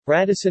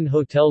Radisson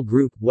Hotel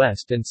Group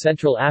West and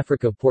Central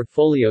Africa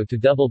portfolio to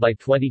double by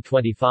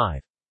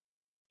 2025.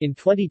 In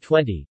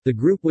 2020, the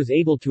group was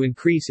able to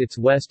increase its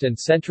West and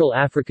Central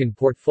African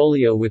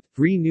portfolio with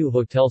 3 new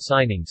hotel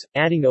signings,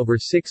 adding over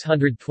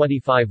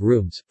 625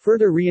 rooms,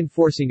 further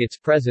reinforcing its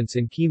presence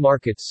in key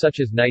markets such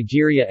as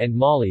Nigeria and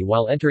Mali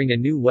while entering a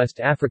new West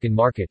African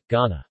market,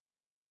 Ghana.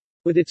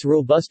 With its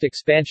robust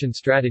expansion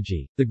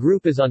strategy, the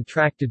group is on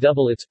track to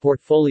double its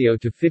portfolio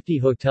to 50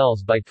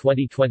 hotels by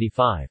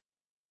 2025.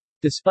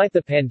 Despite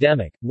the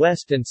pandemic,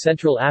 West and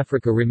Central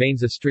Africa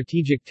remains a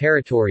strategic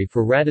territory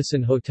for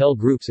Radisson Hotel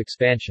Group's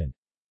expansion.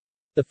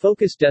 The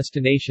focus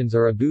destinations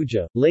are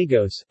Abuja,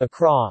 Lagos,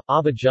 Accra,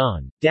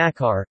 Abidjan,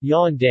 Dakar,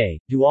 Yaoundé,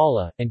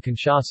 Douala, and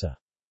Kinshasa.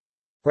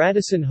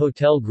 Radisson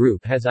Hotel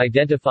Group has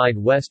identified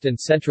West and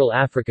Central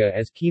Africa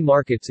as key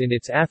markets in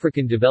its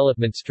African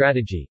development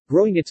strategy,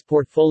 growing its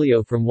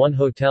portfolio from 1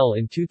 hotel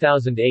in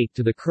 2008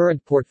 to the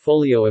current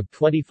portfolio of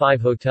 25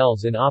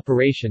 hotels in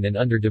operation and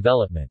under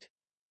development.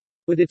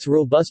 With its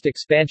robust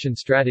expansion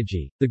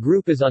strategy, the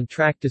group is on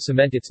track to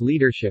cement its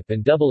leadership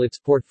and double its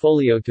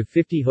portfolio to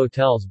 50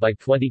 hotels by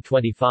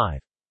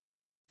 2025.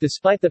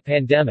 Despite the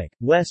pandemic,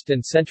 West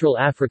and Central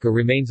Africa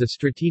remains a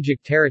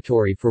strategic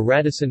territory for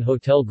Radisson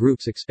Hotel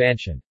Group's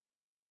expansion.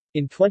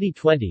 In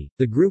 2020,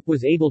 the group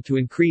was able to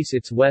increase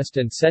its West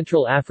and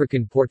Central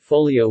African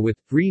portfolio with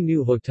 3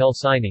 new hotel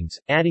signings,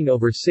 adding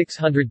over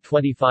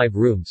 625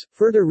 rooms,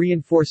 further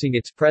reinforcing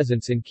its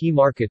presence in key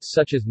markets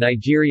such as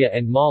Nigeria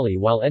and Mali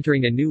while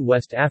entering a new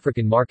West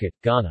African market,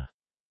 Ghana.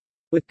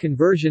 With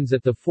conversions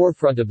at the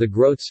forefront of the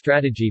growth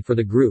strategy for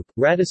the group,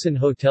 Radisson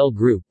Hotel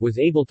Group was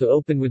able to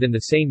open within the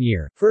same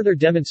year, further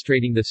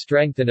demonstrating the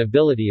strength and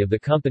ability of the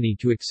company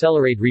to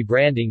accelerate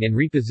rebranding and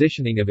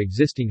repositioning of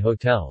existing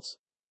hotels.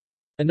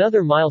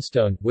 Another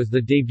milestone was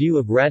the debut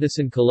of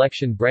Radisson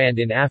Collection brand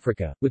in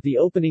Africa, with the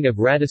opening of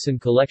Radisson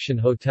Collection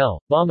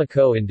Hotel,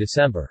 Bamako in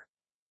December.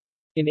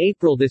 In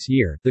April this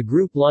year, the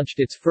group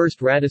launched its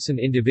first Radisson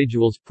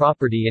Individuals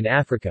property in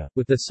Africa,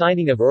 with the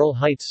signing of Earl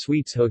Heights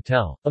Suites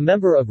Hotel, a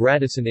member of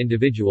Radisson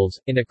Individuals,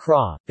 in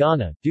Accra,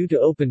 Ghana, due to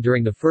open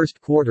during the first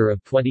quarter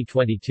of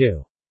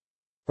 2022.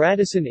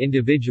 Radisson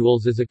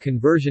Individuals is a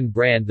conversion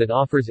brand that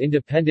offers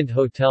independent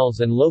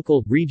hotels and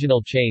local,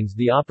 regional chains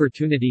the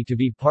opportunity to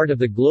be part of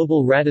the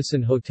global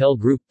Radisson Hotel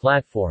Group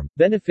platform,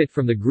 benefit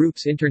from the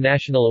group's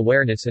international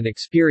awareness and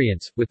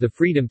experience, with the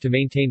freedom to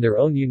maintain their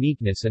own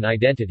uniqueness and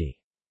identity.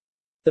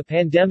 The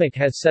pandemic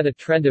has set a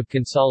trend of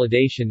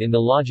consolidation in the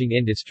lodging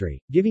industry,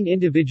 giving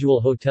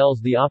individual hotels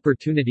the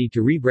opportunity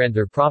to rebrand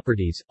their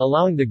properties,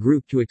 allowing the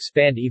group to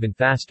expand even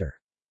faster.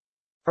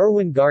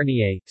 Erwin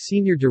Garnier,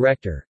 Senior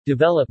Director,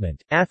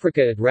 Development,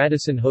 Africa at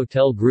Radisson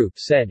Hotel Group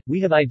said, "We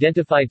have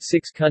identified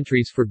 6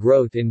 countries for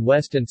growth in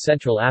West and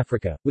Central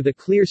Africa, with a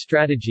clear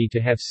strategy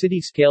to have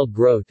city-scaled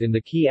growth in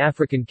the key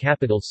African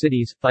capital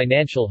cities,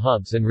 financial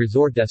hubs and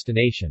resort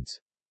destinations.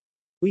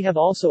 We have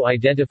also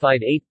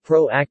identified 8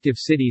 proactive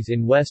cities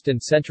in West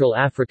and Central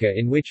Africa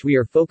in which we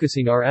are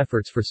focusing our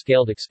efforts for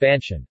scaled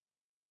expansion.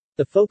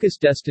 The focus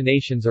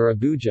destinations are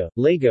Abuja,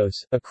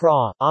 Lagos,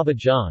 Accra,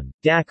 Abidjan,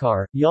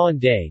 Dakar,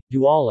 Yaoundé,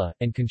 Douala,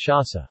 and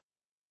Kinshasa.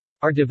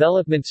 Our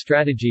development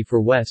strategy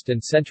for West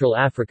and Central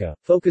Africa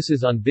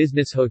focuses on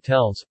business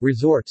hotels,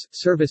 resorts,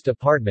 serviced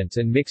apartments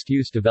and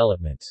mixed-use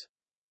developments.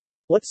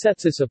 What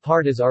sets us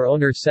apart is our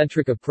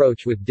owner-centric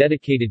approach with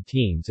dedicated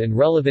teams and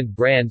relevant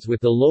brands with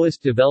the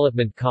lowest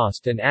development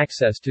cost and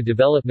access to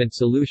development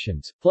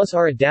solutions, plus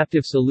our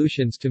adaptive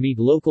solutions to meet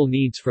local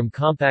needs from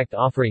compact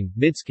offering,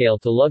 midscale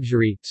to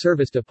luxury,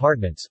 serviced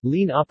apartments,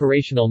 lean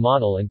operational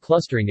model and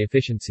clustering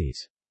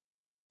efficiencies."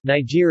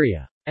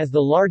 Nigeria. As the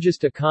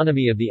largest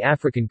economy of the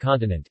African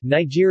continent,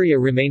 Nigeria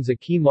remains a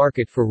key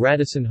market for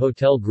Radisson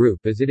Hotel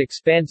Group as it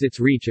expands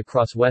its reach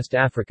across West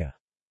Africa.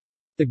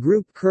 The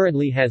group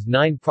currently has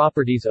 9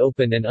 properties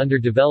open and under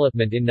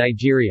development in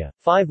Nigeria,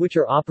 5 which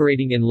are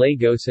operating in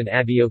Lagos and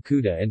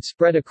Abeokuta and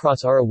spread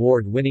across our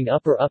award-winning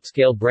upper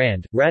upscale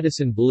brand,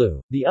 Radisson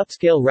Blu, the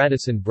upscale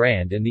Radisson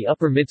brand and the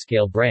upper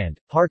midscale brand,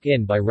 Park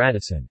Inn by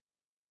Radisson.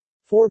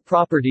 4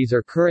 properties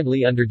are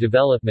currently under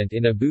development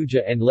in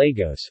Abuja and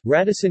Lagos: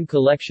 Radisson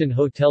Collection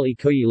Hotel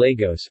Ikoyi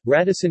Lagos,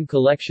 Radisson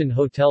Collection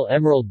Hotel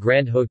Emerald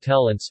Grand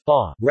Hotel and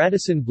Spa,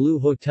 Radisson Blu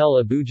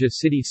Hotel Abuja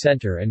City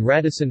Center and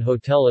Radisson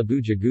Hotel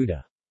Abuja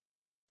Guda.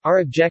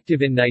 Our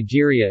objective in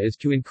Nigeria is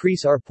to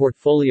increase our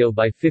portfolio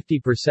by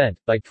 50%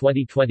 by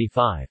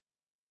 2025.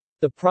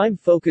 The prime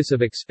focus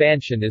of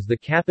expansion is the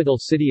capital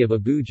city of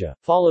Abuja,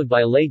 followed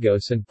by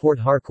Lagos and Port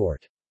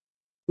Harcourt.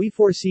 We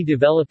foresee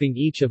developing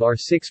each of our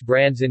 6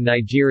 brands in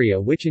Nigeria,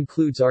 which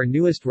includes our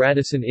newest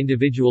Radisson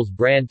Individuals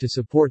brand to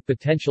support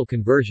potential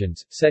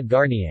conversions, said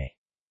Garnier.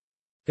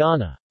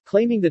 Ghana.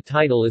 Claiming the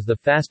title as the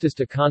fastest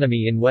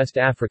economy in West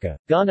Africa,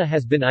 Ghana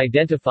has been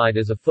identified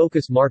as a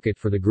focus market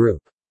for the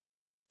group.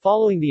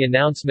 Following the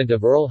announcement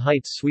of Earl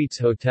Heights Suites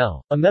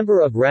Hotel, a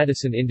member of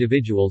Radisson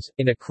Individuals,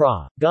 in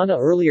Accra, Ghana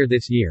earlier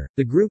this year,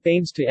 the group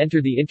aims to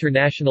enter the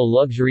international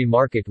luxury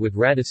market with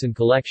Radisson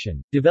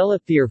Collection,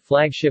 develop their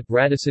flagship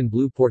Radisson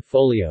Blu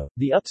portfolio,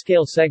 the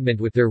upscale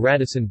segment with their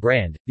Radisson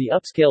brand, the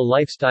upscale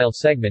lifestyle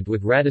segment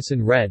with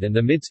Radisson Red and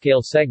the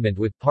midscale segment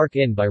with Park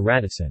Inn by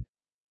Radisson.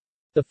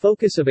 The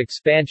focus of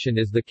expansion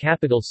is the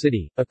capital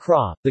city,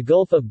 Accra, the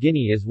Gulf of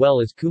Guinea as well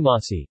as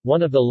Kumasi,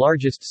 one of the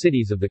largest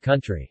cities of the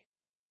country.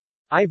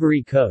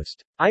 Ivory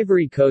Coast.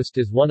 Ivory Coast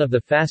is one of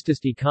the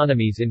fastest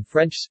economies in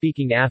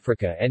French-speaking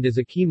Africa and is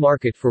a key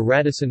market for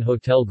Radisson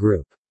Hotel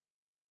Group.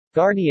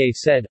 Garnier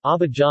said,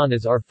 "Abidjan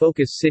is our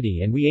focus city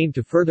and we aim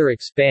to further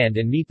expand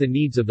and meet the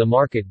needs of the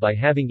market by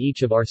having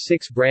each of our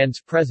 6 brands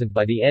present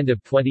by the end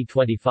of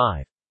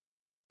 2025.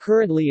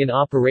 Currently in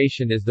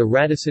operation is the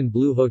Radisson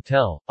Blu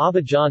Hotel,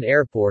 Abidjan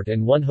Airport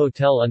and one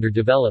hotel under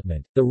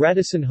development, the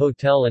Radisson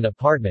Hotel and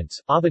Apartments,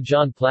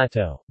 Abidjan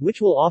Plateau,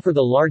 which will offer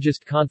the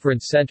largest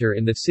conference center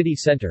in the city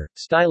center,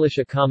 stylish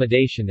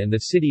accommodation and the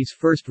city's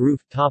first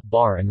rooftop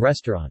bar and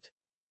restaurant.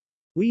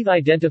 We've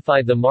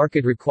identified the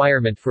market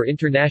requirement for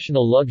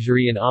international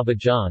luxury in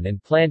Abidjan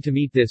and plan to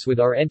meet this with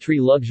our entry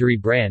luxury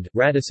brand,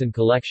 Radisson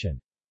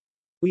Collection.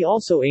 We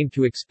also aim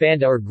to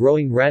expand our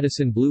growing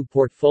Radisson Blu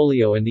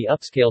portfolio in the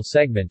upscale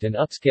segment and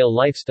upscale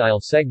lifestyle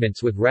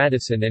segments with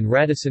Radisson and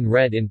Radisson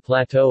Red in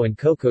Plateau and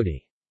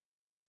Cocody.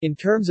 In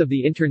terms of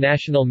the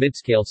international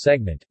midscale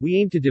segment, we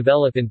aim to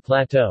develop in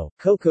Plateau,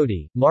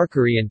 Cocody,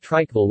 Marquarrie and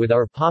Tryckville with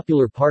our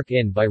popular Park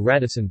Inn by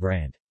Radisson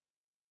brand.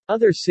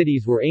 Other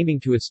cities we're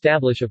aiming to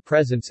establish a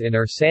presence in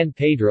are San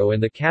Pedro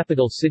and the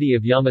capital city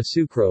of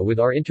Yamoussoukro with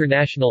our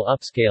international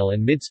upscale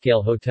and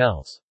midscale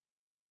hotels.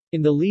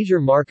 In the leisure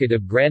market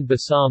of Grand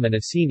Bassam and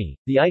Assini,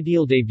 the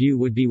ideal debut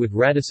would be with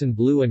Radisson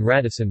Blu and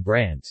Radisson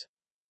brands.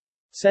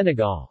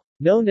 Senegal.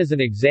 Known as an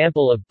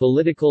example of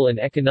political and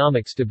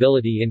economic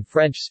stability in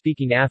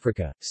French-speaking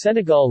Africa,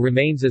 Senegal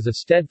remains as a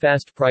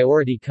steadfast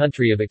priority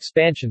country of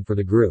expansion for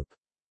the group.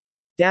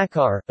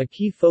 Dakar, a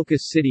key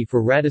focus city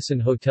for Radisson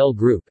Hotel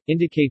Group,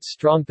 indicates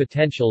strong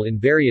potential in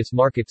various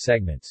market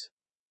segments.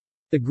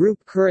 The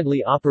group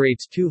currently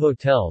operates 2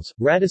 hotels,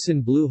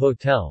 Radisson Blu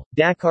Hotel,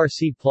 Dakar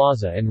Sea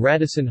Plaza and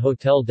Radisson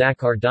Hotel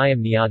Dakar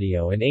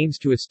Diamniadio and aims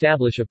to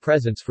establish a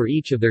presence for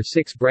each of their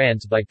 6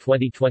 brands by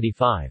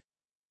 2025.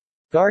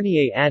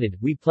 Garnier added,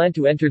 "We plan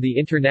to enter the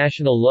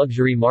international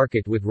luxury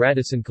market with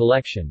Radisson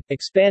Collection,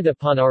 expand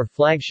upon our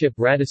flagship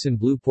Radisson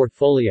Blu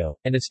portfolio,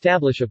 and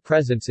establish a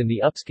presence in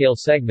the upscale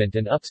segment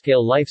and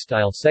upscale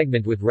lifestyle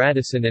segment with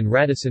Radisson and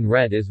Radisson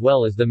Red as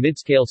well as the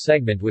midscale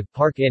segment with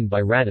Park Inn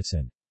by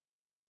Radisson.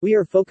 We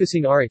are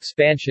focusing our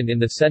expansion in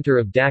the center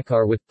of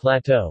Dakar with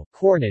Plateau,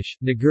 Corniche,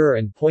 Nagur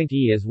and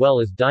Point-E as well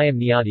as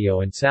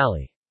Diamniadio and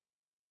Saly.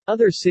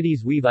 Other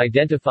cities we've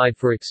identified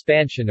for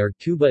expansion are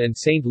Touba and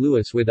St.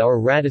 Louis with our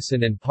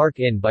Radisson and Park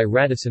Inn by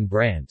Radisson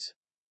brands.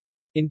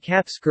 In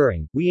Cap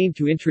Skirring, we aim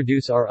to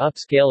introduce our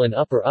upscale and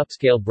upper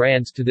upscale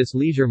brands to this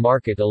leisure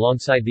market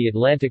alongside the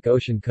Atlantic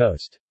Ocean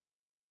coast.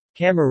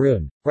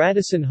 Cameroon.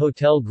 Radisson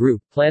Hotel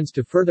Group plans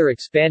to further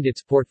expand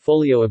its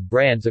portfolio of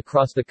brands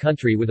across the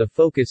country with a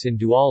focus in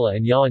Douala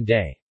and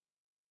Yaoundé.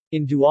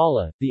 In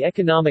Douala, the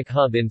economic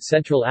hub in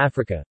Central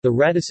Africa, the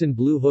Radisson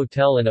Blu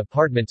Hotel and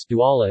Apartments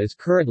Douala is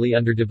currently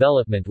under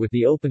development with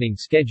the opening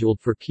scheduled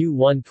for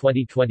Q1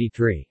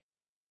 2023.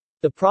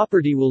 The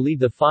property will lead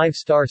the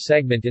 5-star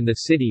segment in the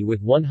city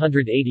with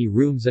 180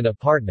 rooms and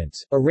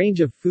apartments, a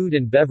range of food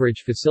and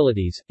beverage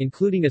facilities,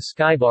 including a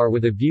skybar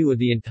with a view of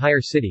the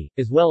entire city,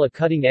 as well as a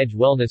cutting-edge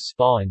wellness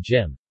spa and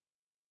gym.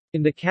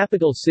 In the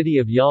capital city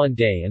of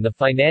Yaoundé and the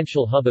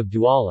financial hub of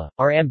Douala,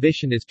 our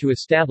ambition is to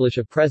establish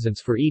a presence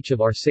for each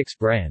of our 6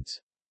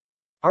 brands.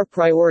 Our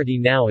priority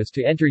now is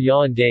to enter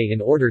Yaoundé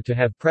in order to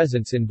have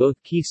presence in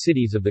both key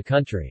cities of the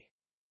country.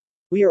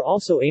 We are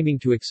also aiming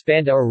to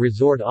expand our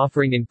resort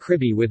offering in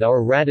Kribi with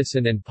our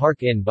Radisson and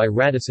Park Inn by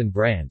Radisson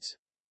brands.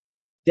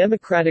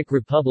 Democratic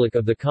Republic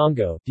of the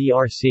Congo,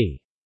 DRC.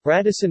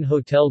 Radisson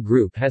Hotel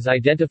Group has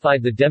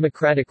identified the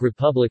Democratic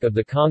Republic of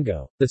the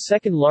Congo, the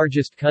second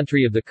largest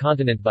country of the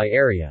continent by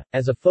area,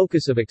 as a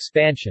focus of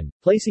expansion,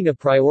 placing a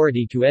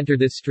priority to enter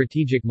this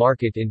strategic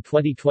market in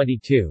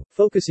 2022,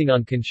 focusing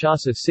on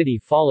Kinshasa City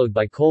followed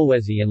by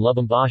Kolwezi and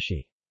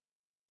Lubumbashi.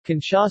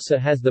 Kinshasa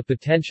has the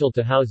potential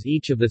to house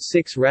each of the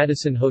 6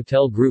 Radisson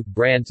Hotel Group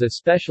brands,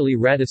 especially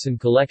Radisson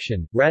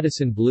Collection,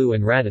 Radisson Blu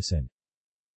and Radisson.